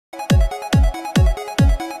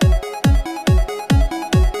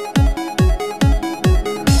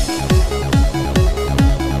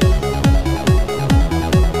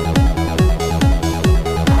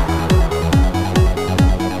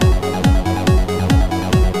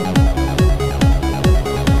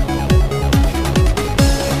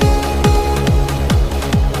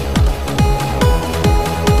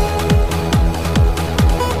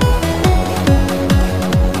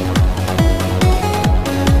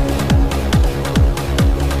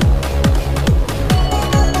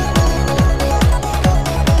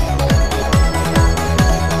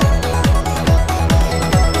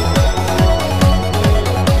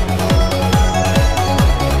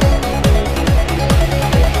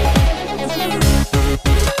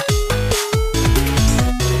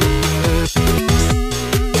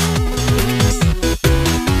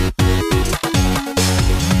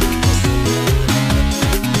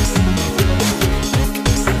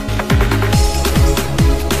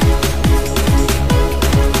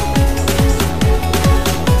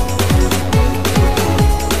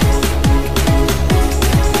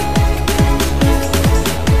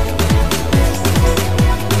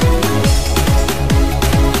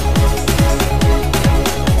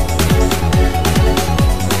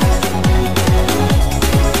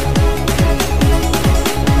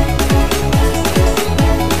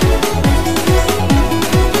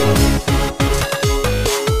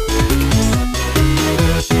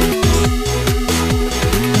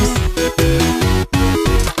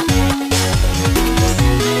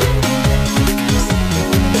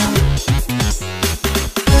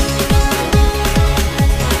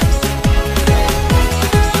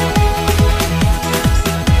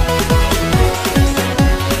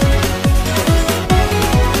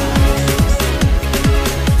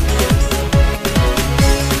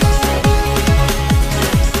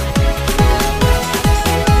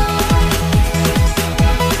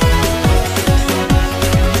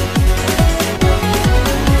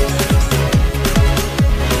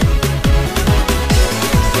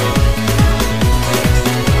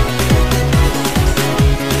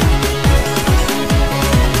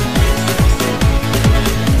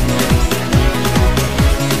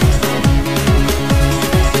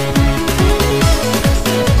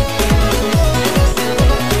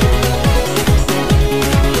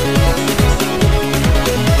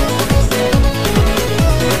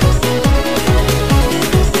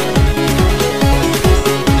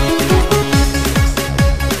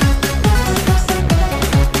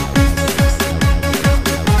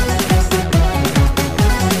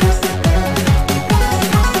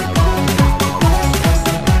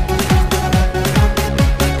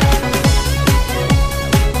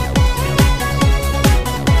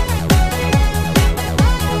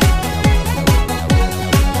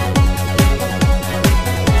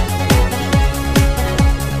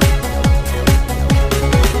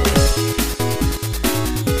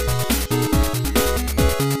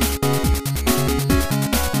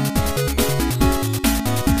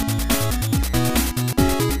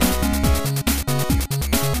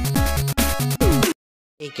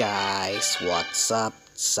guys, what's up?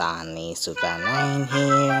 Sunny Suka9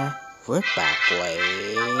 here. We're back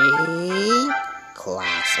playing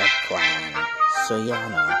Clash of Clans. So yeah,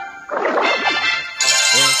 no.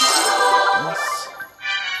 Let's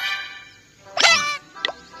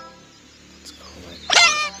collect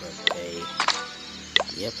his birthday.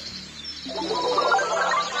 Yep.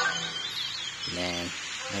 Man,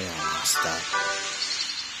 I almost that.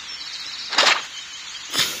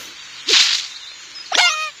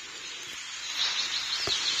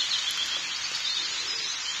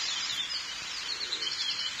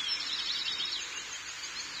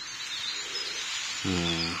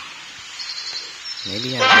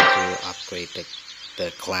 Maybe I need to upgrade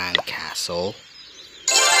the clan castle.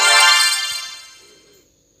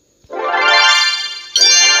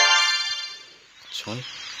 Join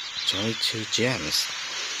 22 gems.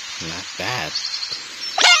 Not bad.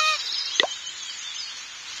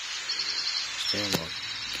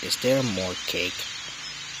 Is there more cake?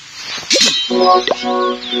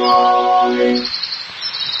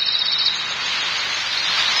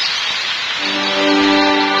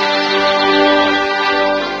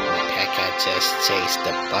 Just chase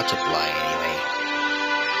the butterfly anyway.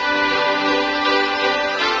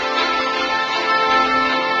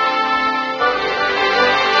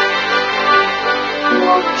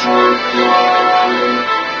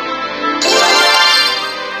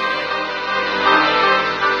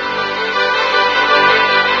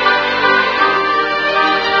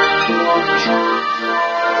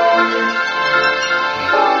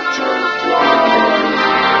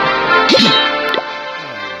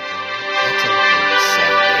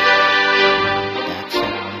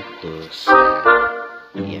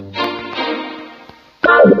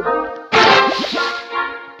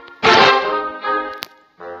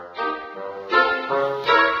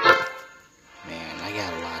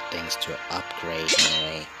 To upgrade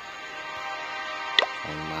anyway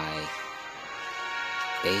on my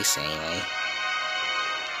base anyway.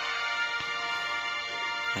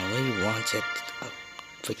 I really wanted to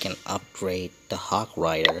freaking upgrade the Hawk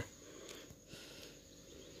Rider.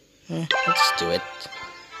 Let's do it.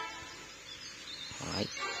 Alright.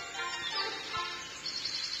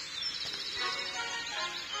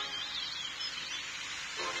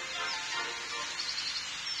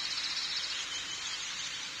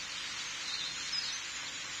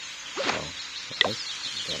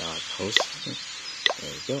 Get our potion.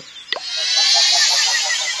 There we go.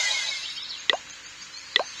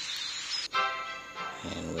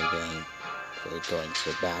 And we're going to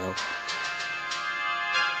battle.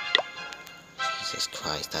 Jesus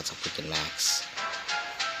Christ, that's a freaking max.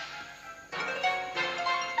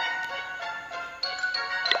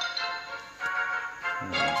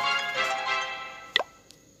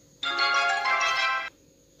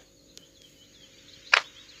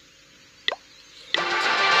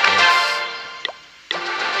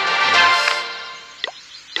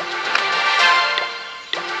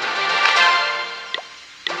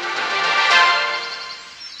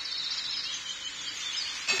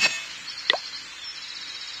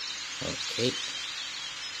 Okay.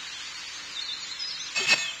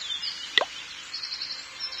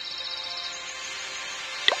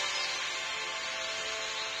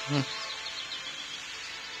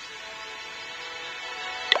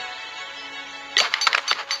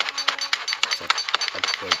 So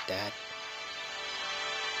upgrade that.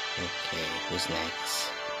 Okay, who's next?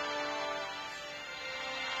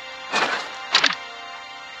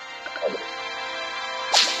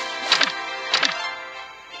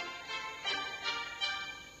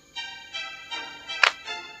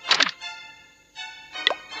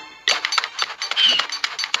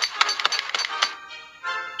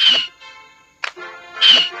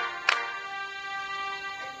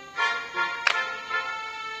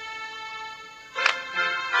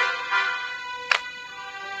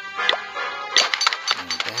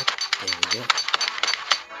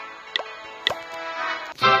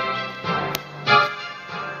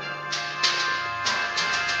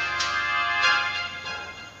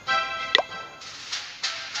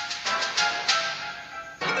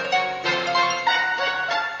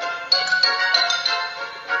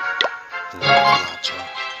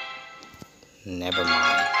 Never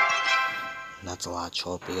mind. That's a lot of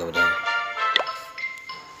trophy over there.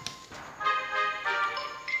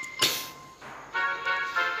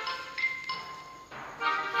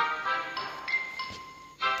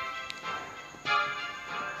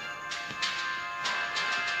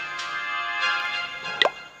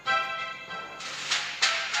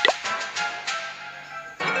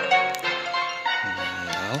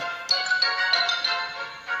 No.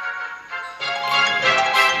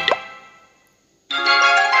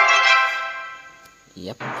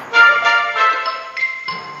 Yep.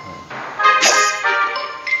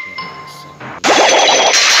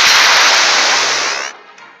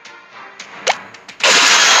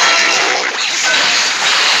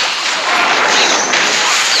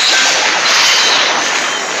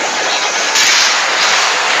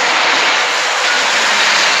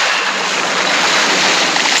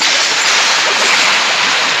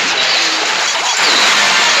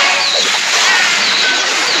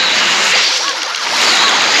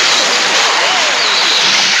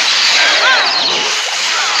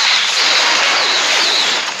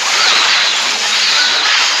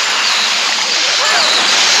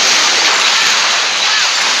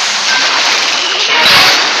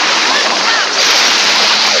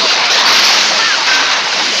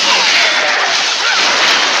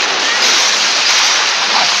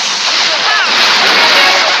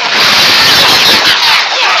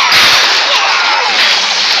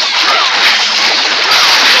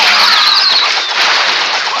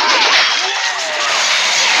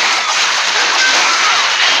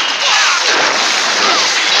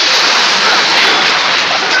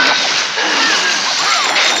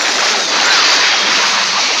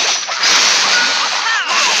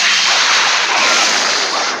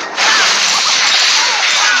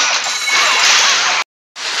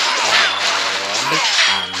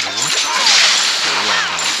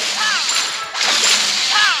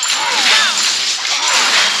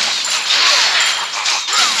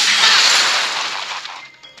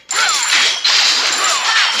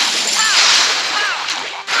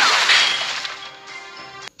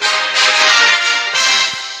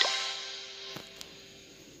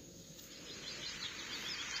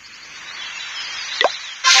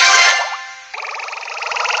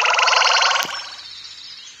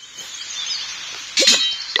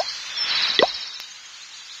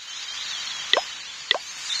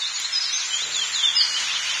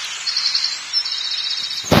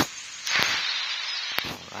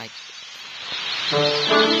 Alright.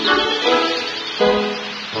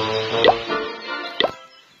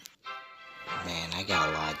 Man, I got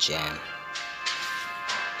a lot of jam.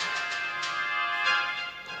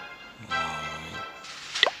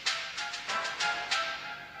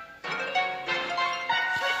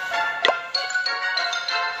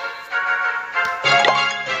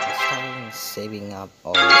 I started saving up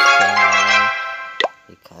all this jam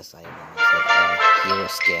because I wanted a hero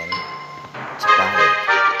skin to buy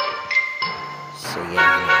it. So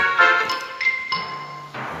yeah,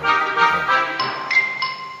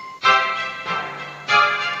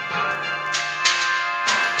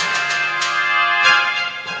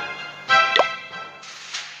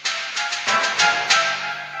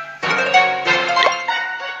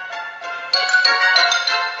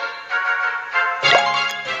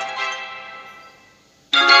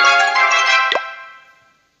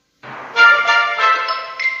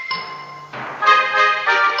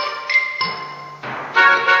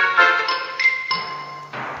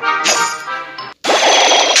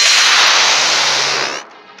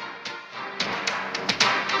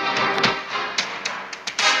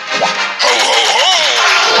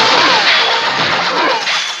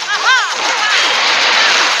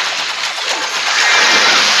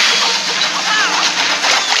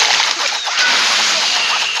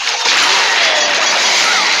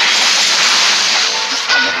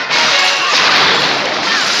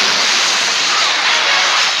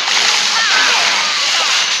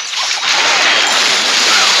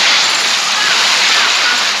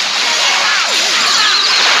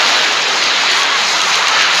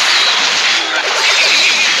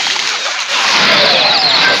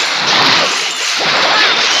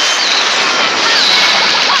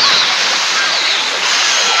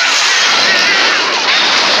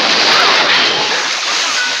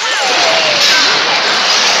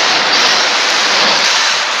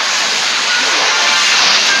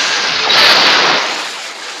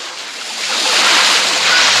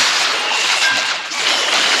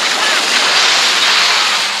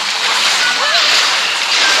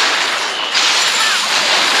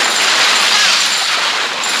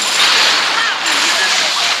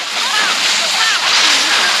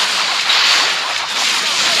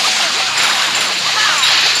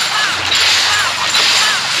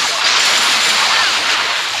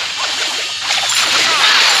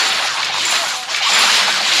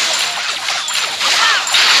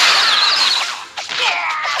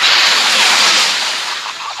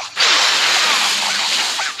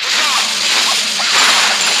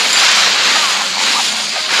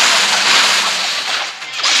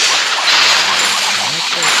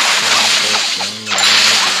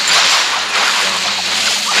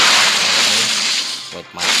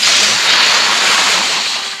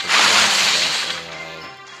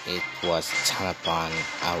 was ton of fun.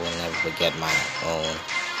 I will never forget my own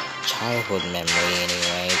childhood memory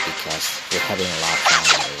anyway, because we're having a lot of fun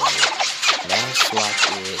anyway. Lancelot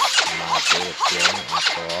is my favorite game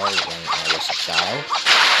after all when I was a child.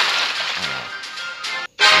 Yeah.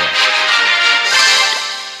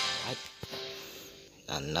 Alright.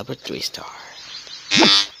 Another 3-star.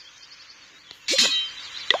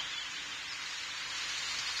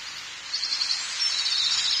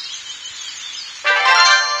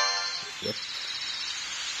 Yep.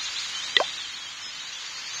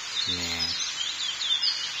 Man.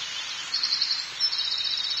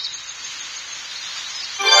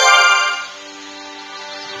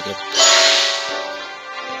 Yep.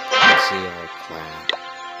 Let's see our clan.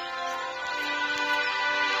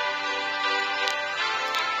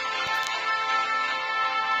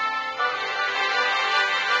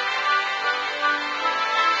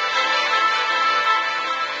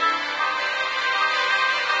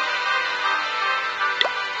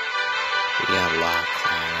 We got a lot of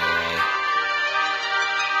clan anyway.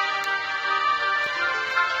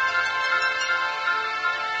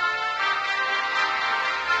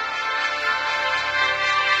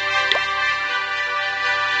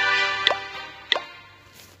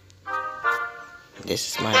 This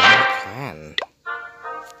is my own clan.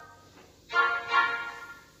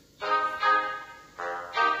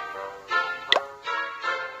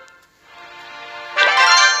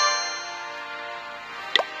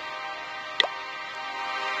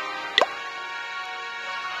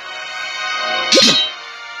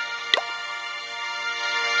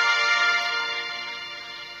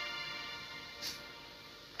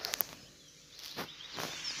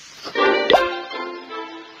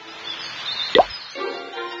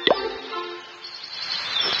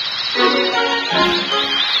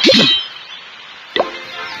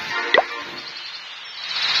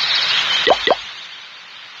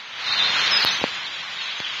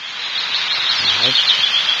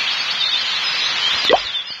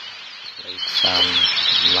 Played some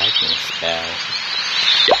lightning spell.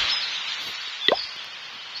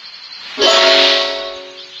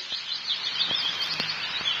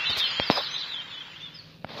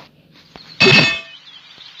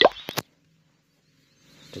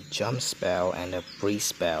 The jump spell and the freeze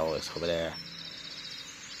spell is over there.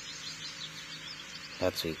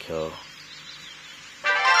 That's really cool.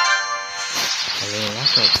 I mean, I'm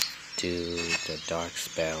gonna do the dark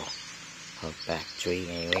spell of back 3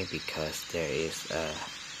 anyway, because there is a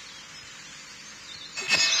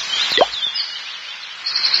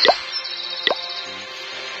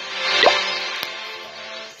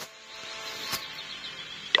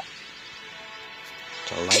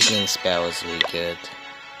the lightning spell is really good.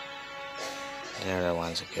 The other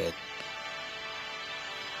ones are good.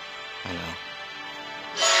 I know.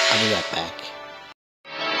 I'll be right back.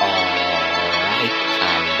 Alright,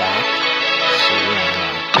 I'm back. So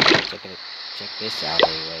yeah, check this out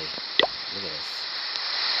anyway. Look at this.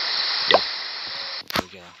 Yep. Here we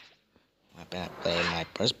go. I'm gonna play my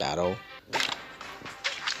first battle.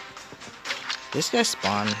 This guy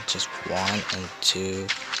spawned just 1 and 2.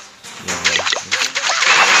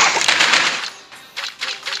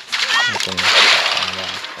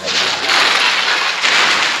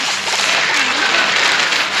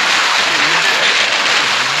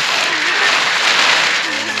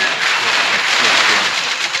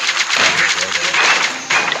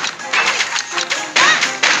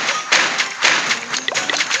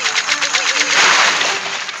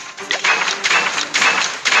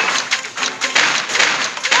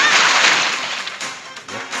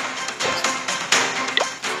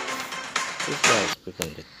 This guy is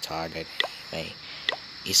freaking retarded. Hey,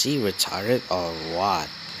 is he retarded or what?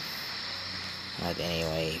 But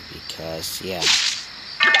anyway, because yeah,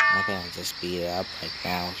 I'm gonna just beat it up right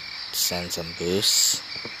now, send some boosts.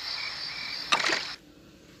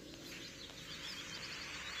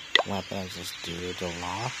 I'm gonna just do the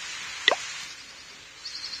law.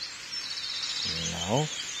 No.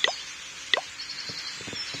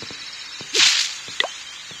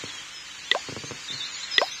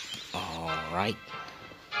 Alright.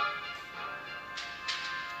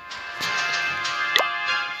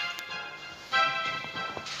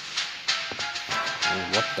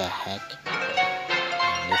 What the heck?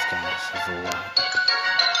 And this guy is a lot.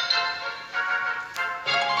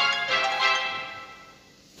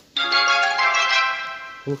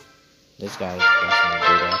 Whew. This guy is definitely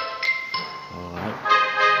do that. Alright.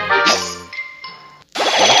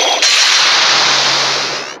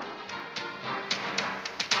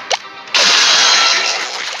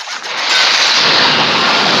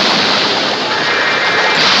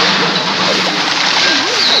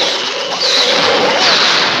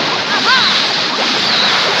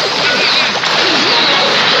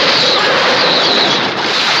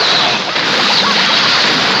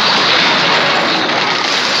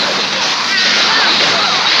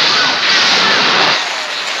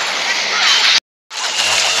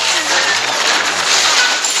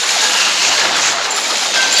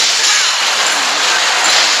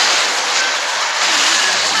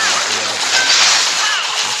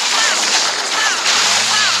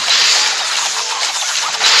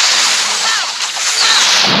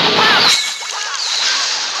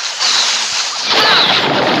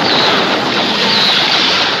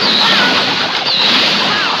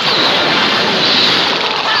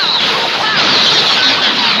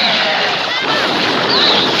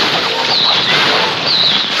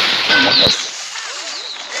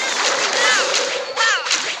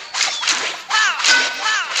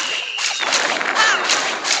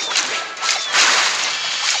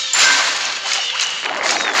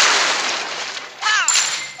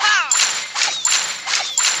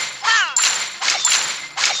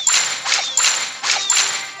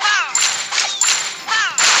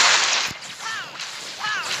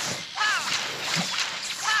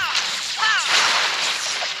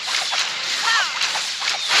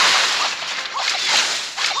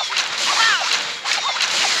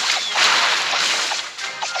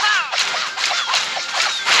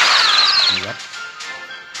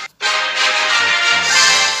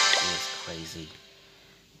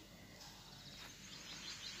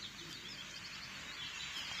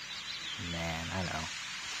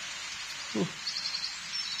 Whew.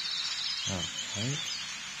 Okay.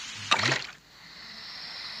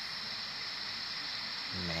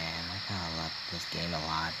 Man, I kinda love this game a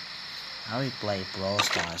lot. I only play Brawl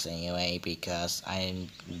Stars anyway because I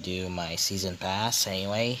do my season pass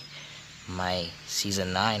anyway. My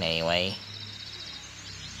season 9 anyway.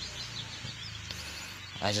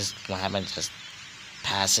 I just haven't just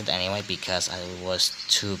pass it anyway because I was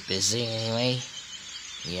too busy anyway.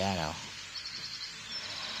 Yeah, I know.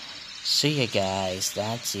 See ya guys,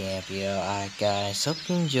 that's the video. Alright guys, hope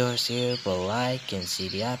you enjoyed it. But like and see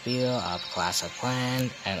the video of Clash of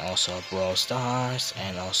Clans and also Brawl Stars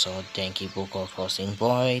and also Denki Buko Crossing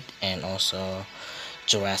Void and also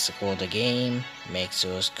Jurassic World the game. Make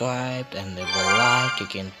sure to subscribe and leave a like. You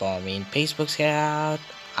can follow me in Facebook Scout.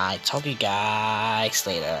 I talk to you guys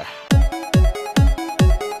later.